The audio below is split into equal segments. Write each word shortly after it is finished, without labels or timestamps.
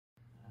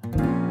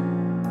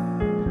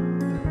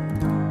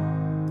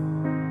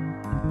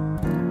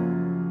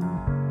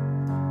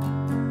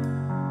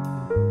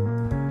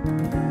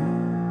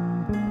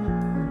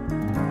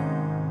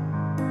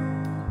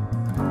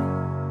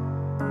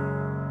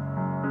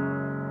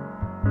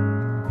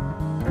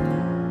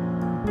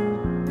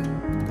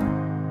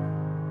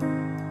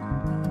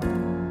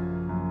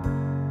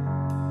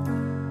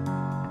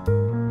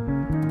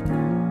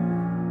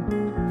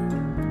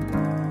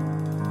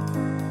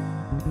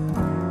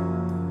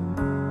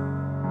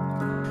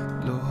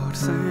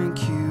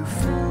thank you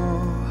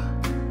for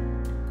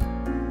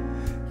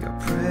your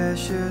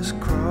precious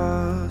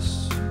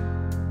cross,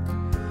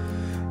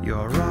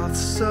 your wrath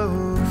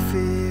so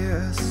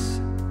fierce,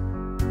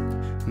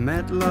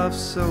 met love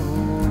so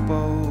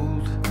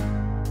bold.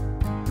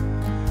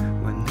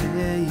 When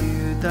there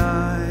you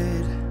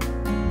died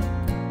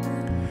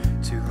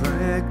to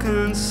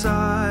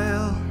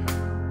reconcile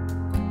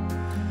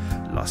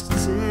lost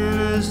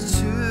sinners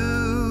to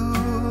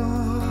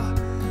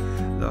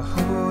the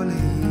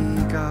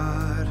holy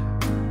God.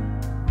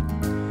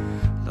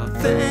 Lord,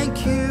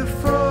 thank you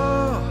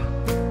for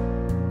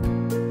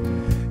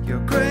your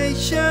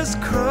gracious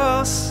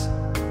cross,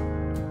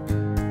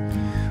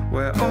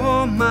 where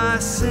all my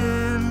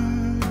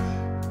sin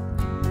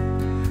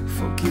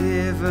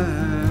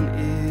forgiven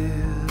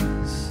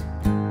is.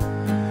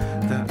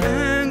 The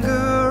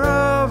anger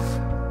of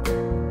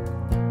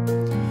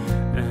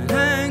an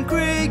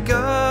angry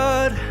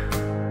God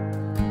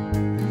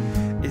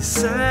is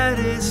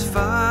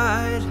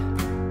satisfied,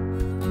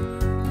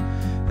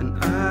 and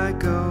I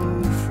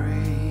go free.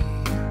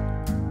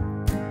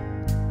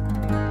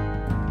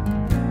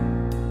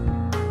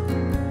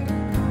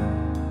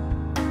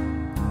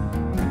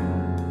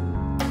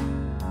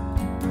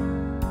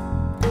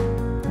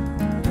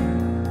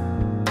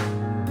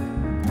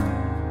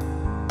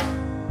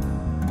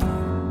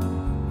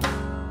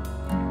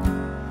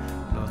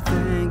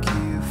 Thank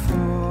you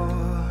for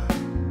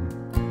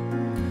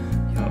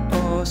your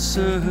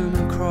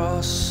awesome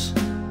cross.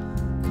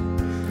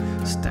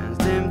 Stands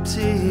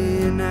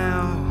empty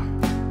now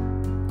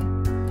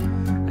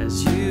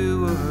as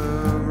you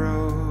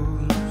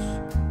arose.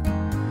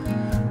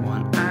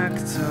 One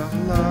act of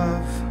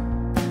love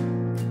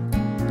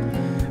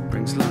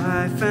brings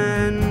life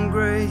and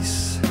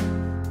grace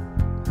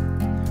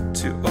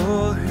to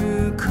all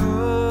who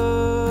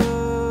call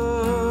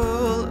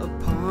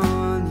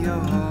upon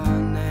your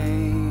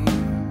name.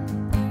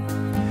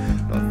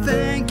 Lord,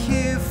 thank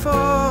you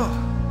for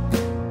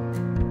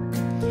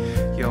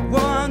your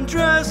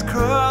wondrous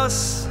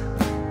cross,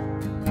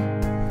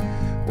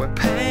 where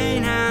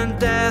pain and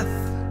death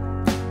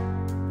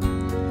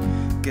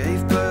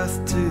gave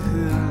birth to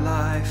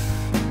life,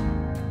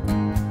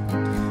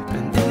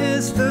 and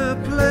is the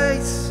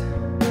place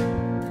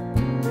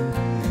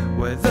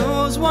where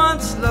those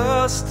once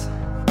lost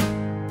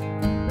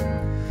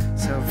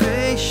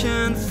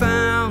salvation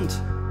found,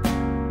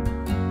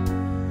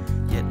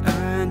 yet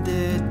earned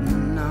it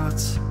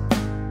not.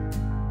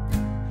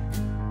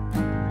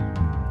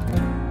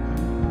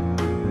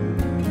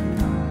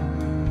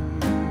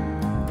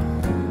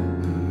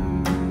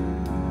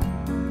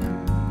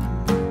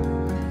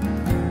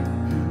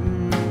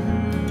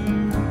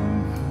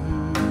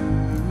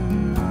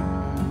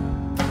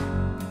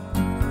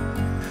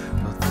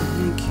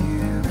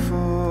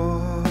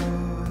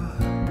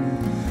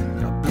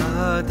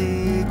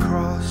 The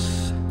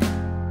cross,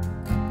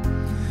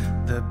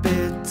 the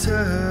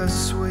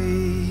bittersweet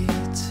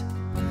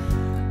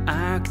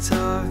act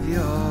of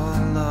your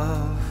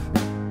love.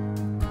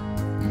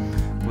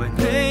 When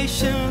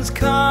nations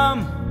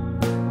come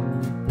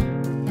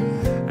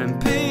and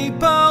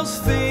peoples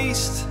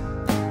feast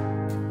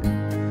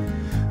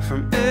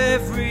from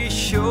every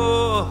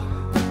shore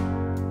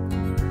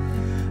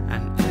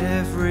and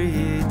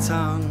every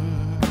tongue,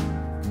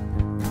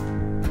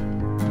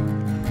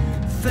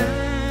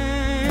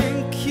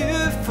 thank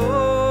you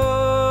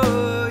for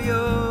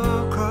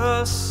your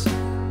cross.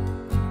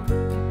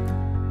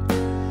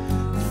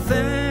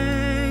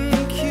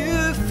 Thank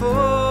you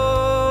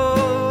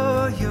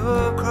for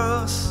your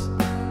cross.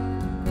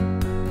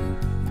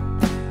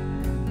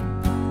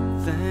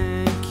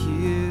 Thank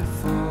you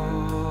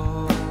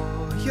for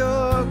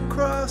your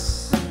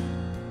cross.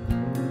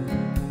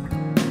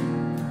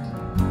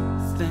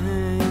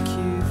 Thank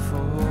you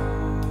for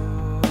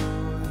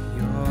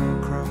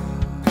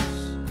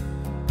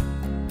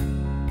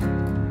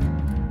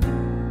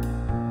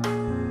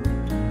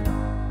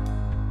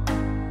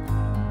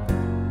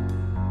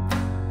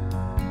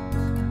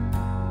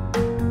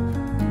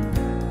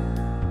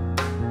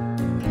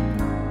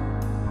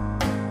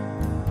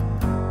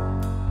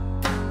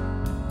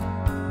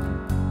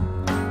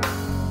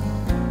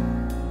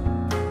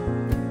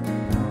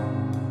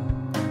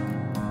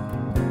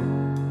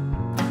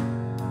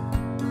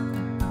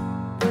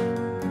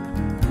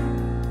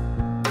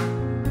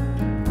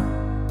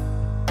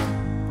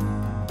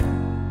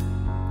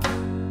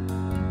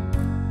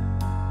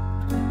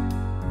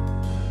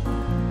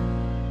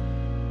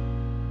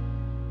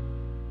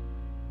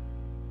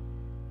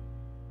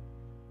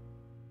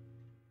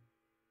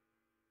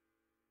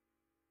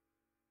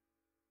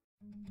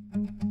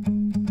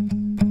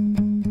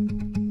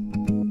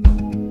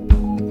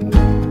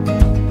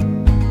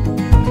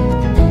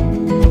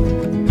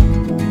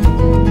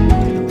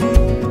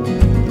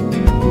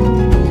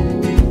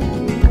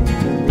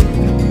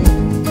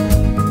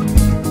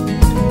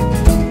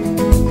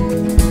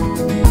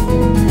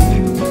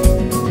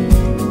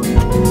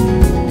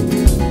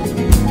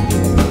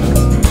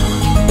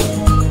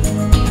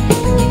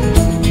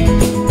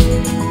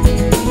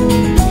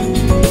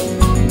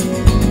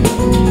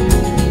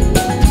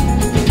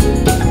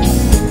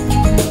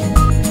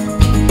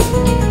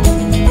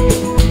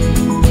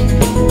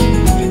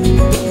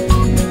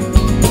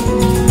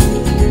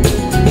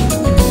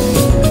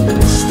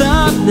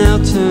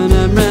turn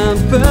around,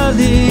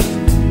 believe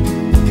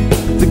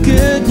the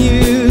good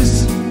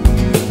news,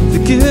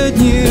 the good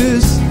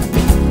news.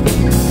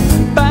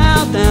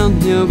 Bow down,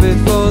 kneel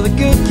before the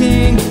good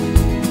King,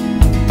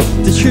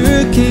 the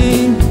true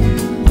King,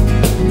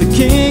 the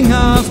King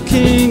of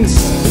Kings.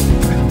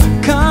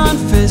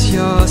 Confess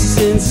your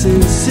sins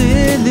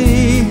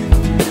sincerely,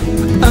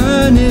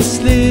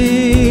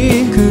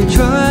 earnestly,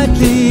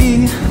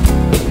 contritely.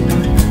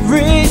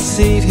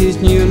 Receive His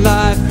new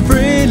life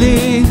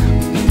freely,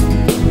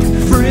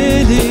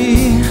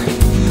 freely,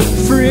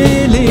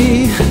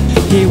 freely.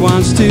 He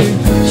wants to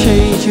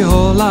change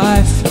your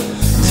life,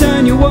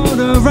 turn your world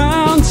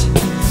around,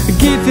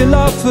 give your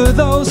love for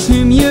those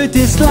whom you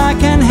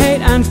dislike and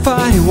hate and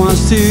fight. He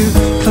wants to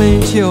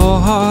cleanse your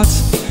heart,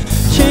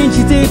 change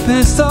your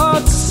deepest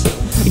thoughts,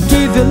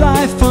 give your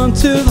life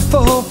unto the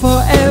full,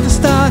 forever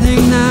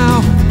starting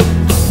now.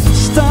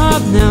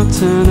 Stop now,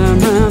 turn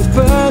around,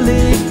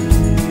 believe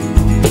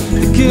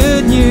the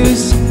good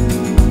news,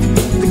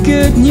 the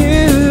good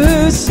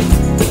news.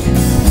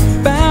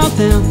 Bow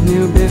down,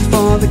 kneel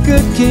before the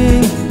good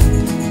King,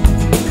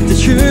 the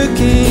true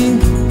King,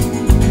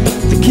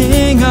 the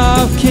King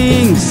of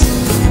Kings.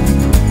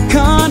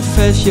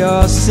 Confess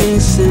your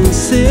sins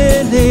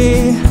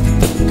sincerely,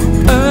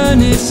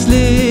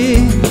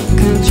 earnestly,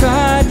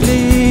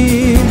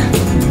 contritely.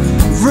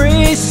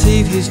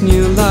 Receive His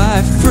new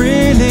life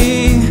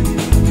freely,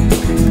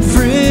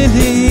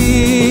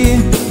 freely,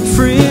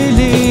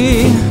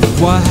 freely.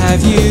 What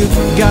have you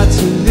got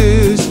to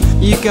lose?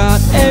 You got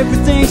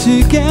everything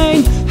to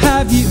gain.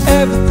 Have you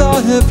ever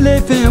thought of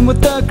living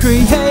with the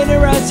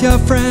Creator as your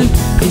friend?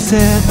 He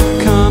said,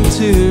 come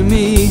to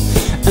me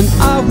and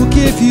I will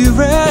give you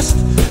rest,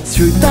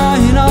 through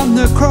dying on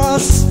the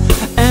cross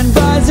and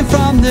rising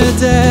from the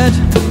dead.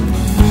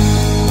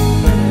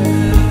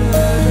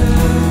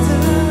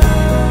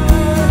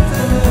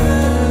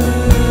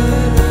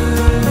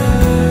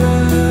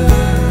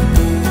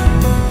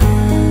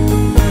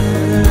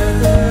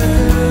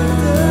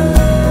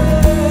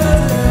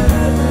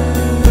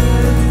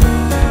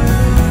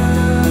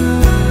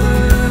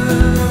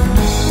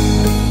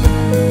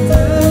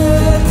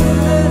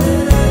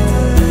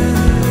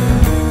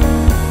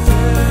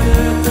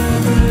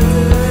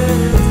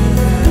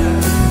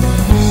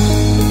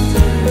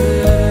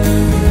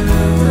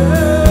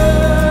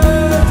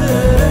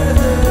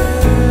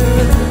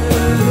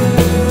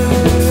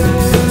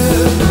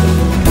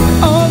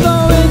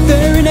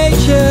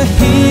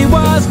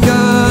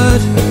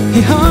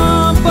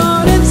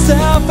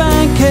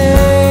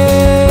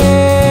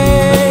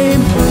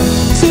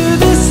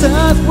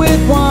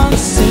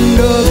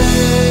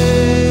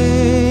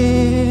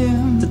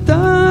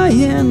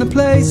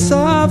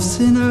 Of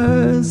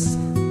sinners,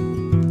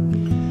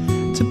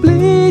 to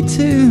bleed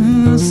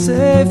to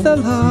save the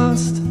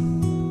lost,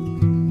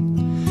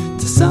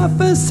 to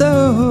suffer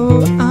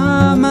so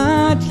I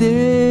might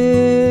live.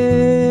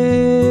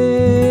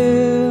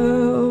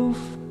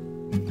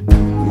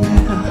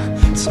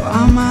 Yeah, so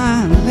I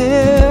might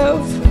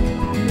live.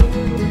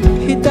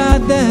 He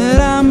died that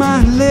I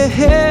might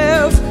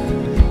live.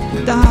 He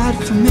died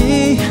for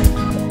me,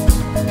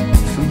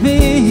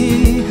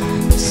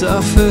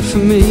 suffered for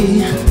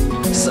me,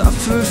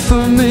 suffer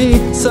for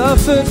me,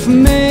 suffer for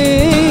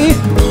me.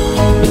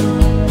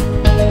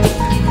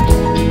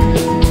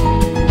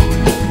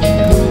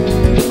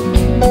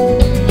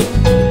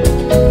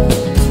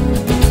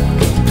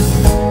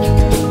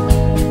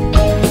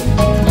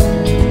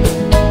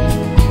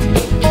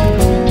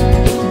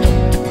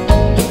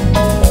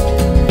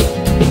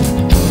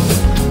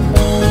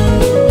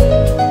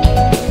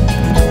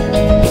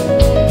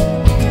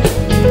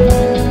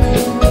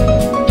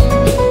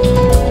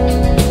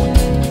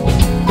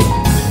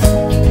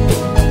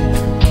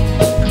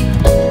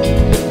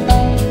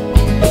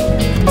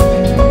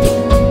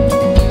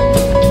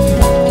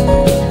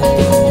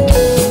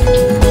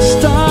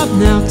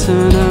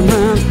 Turn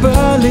around,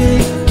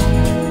 believe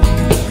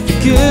the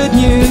good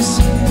news,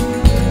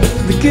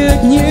 the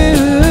good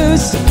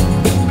news.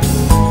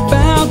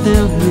 Bow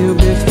down, kneel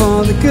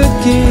before the good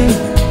King,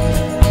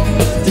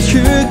 the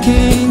true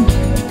King,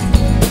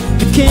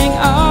 the King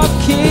of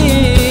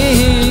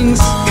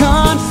Kings.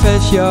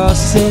 Confess your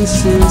sins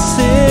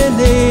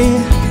sincerely,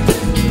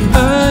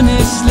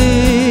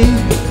 earnestly,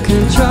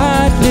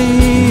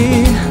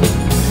 contritely.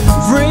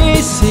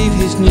 Receive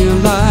His new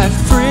life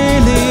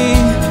freely,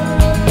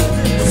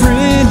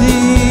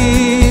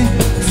 freely,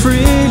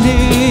 freely.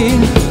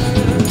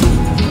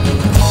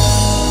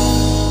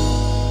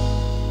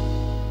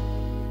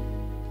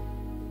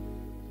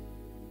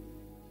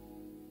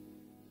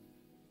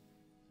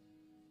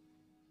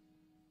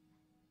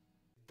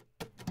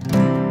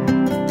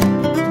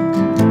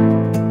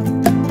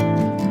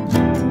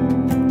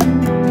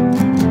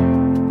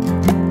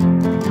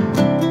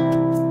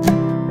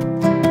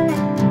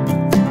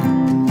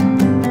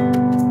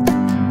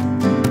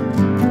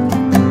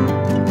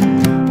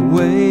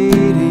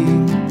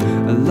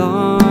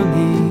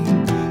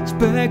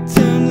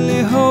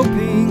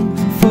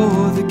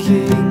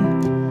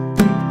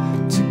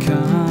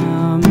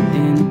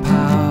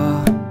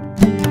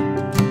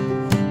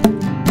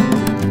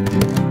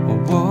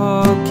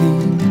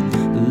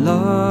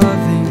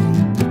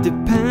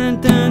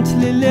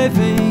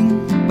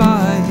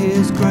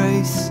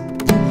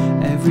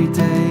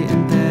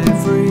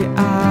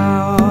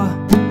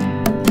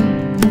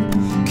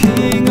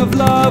 King of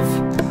love,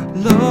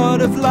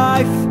 Lord of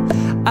life,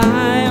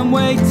 I am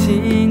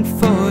waiting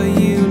for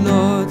you,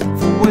 Lord.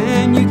 For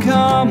when you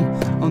come,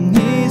 our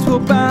knees will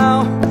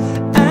bow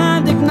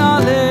and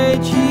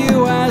acknowledge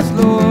you as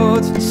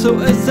Lord. So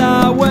as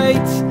I wait,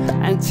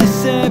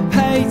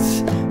 anticipate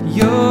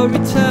your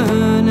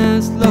return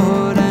as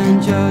Lord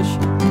and Judge.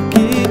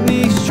 Keep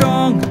me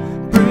strong,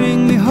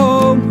 bring me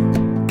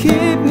home,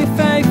 keep me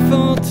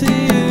faithful till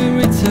you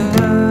return.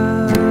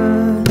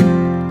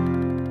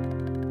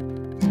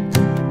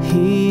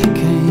 He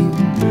came,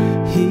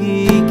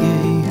 he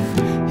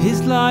gave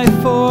his life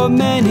for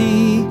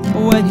many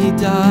when he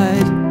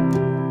died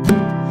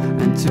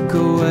and took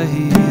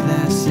away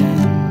their sin.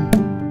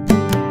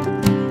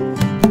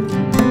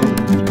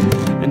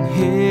 And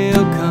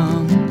he'll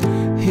come,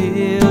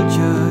 he'll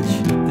judge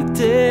the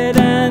dead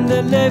and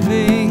the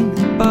living,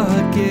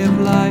 but give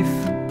life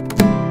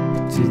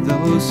to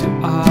those who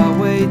are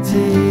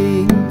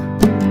waiting.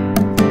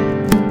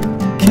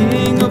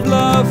 King of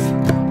love,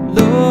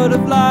 Lord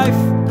of life,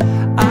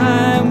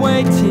 I am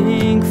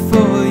waiting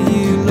for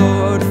you,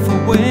 Lord. For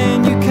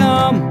when you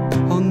come,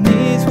 all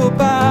knees will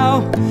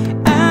bow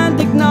and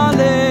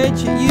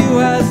acknowledge you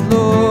as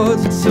Lord.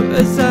 So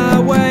as I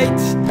wait,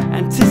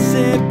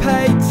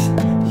 anticipate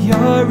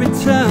your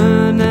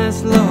return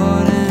as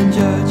Lord and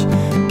Judge.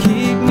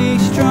 Keep me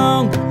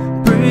strong,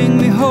 bring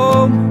me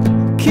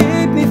home,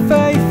 keep me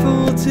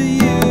faithful till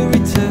you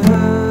return.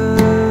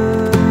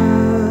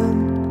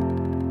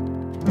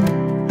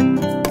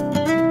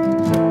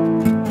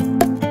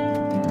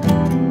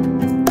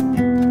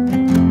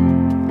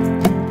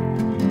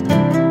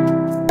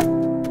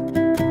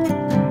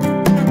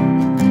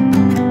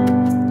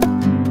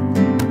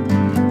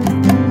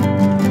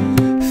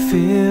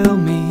 Fill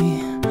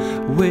me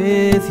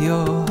with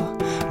your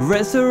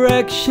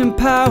resurrection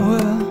power,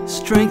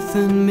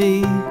 strengthen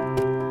me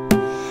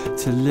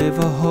to live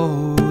a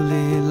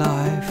holy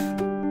life.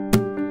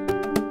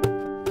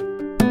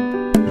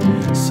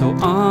 So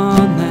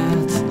on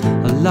that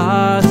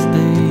last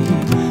day,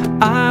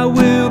 I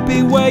will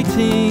be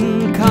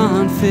waiting,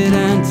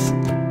 confident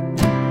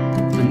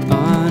and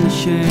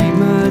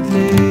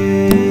unashamedly.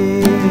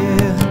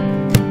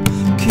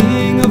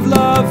 King of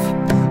love,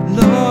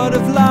 Lord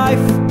of life,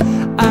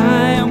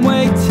 I am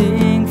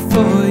waiting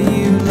for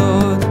you,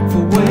 Lord.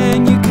 For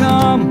when you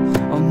come,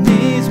 all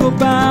knees will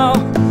bow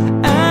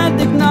and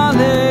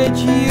acknowledge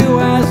you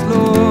as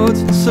Lord.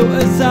 So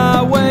as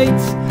I wait,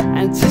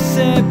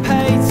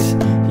 anticipate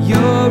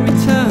your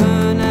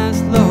return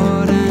as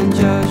Lord and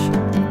Judge.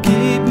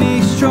 Keep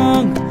me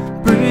strong,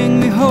 bring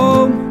me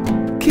home,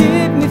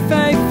 keep me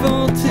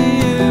faithful till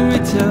you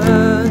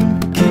return.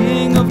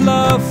 King of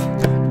love,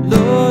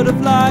 Lord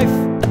of life,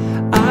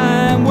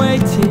 I am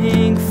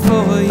waiting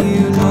for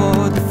you,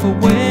 Lord. For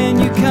when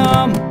you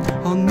come,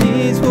 all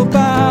knees will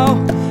bow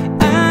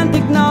and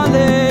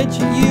acknowledge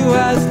you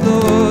as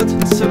Lord.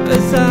 So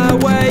as I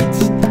wait,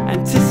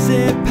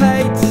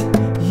 anticipate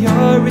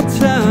your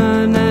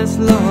return as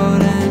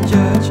Lord and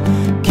Judge.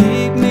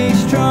 Keep me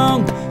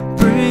strong,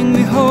 bring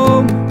me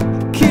home,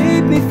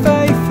 keep me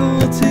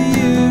faithful till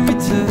you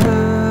return.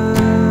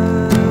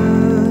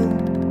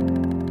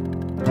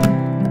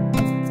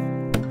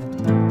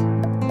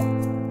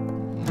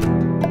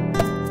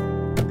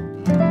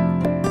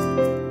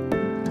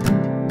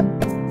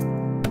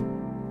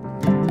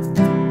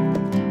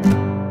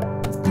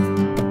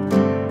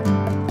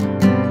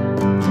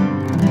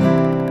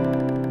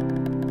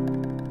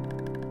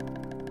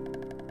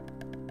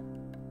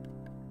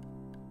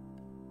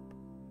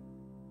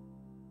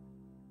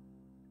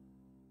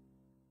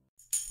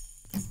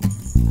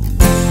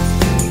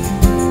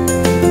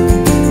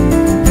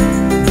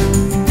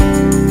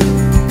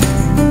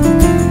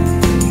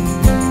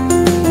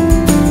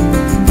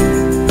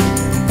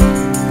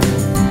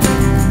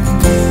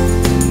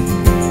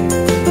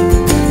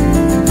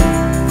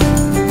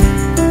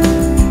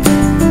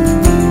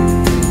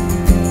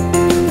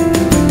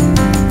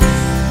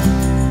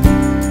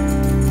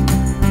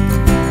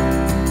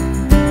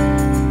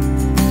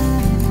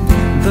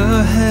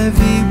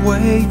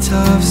 Weight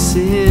of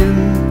sin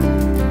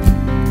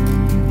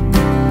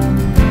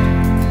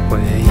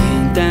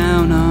weighing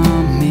down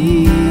on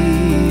me,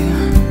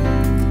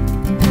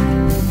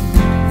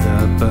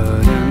 the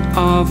burden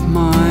of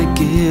my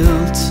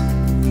guilt,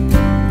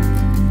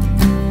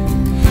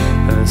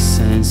 a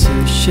sense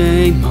of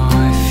shame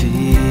I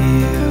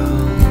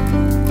feel.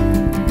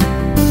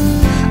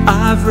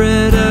 I've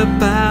read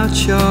about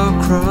your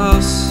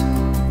cross,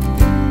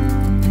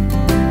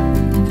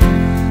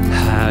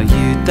 how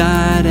you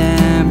died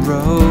and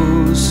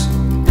rose.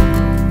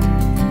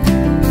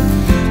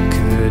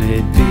 Could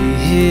it be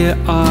here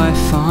I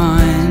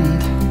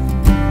find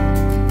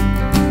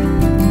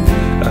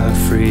a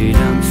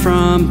freedom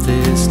from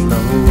this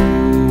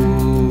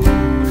load?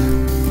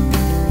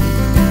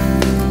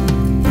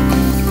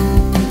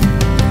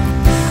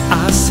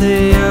 I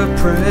say a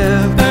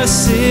prayer, a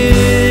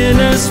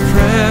sinner's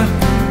prayer.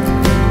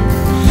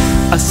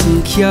 I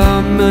seek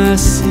your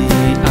mercy,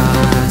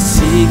 I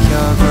seek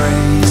your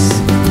grace.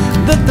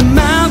 that the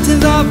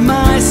mountains of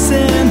my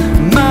sin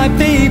might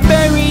be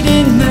buried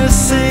in the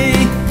sea,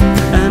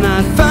 and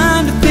I'd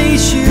find the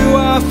peace you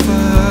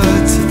offer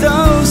to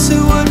those who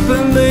would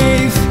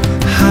believe.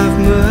 Have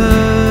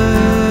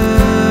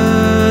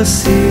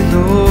mercy,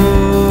 Lord,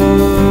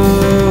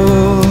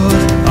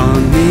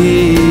 on me.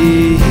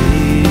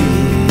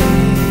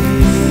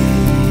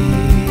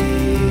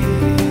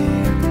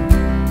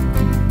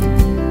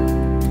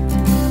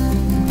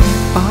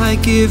 I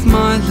give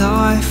my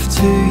life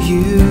to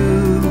you.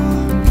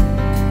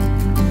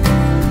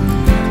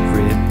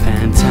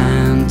 Repent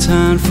and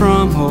turn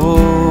from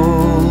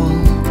all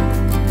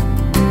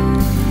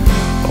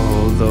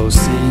those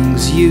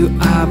things you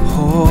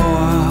abhor.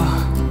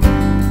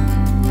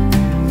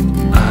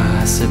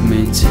 I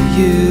submit to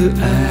you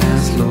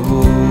as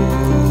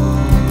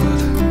Lord.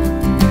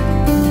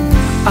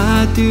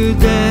 I do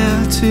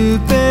dare to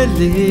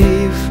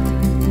believe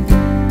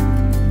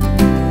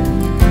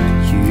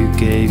you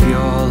gave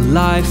your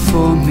life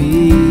for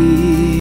me.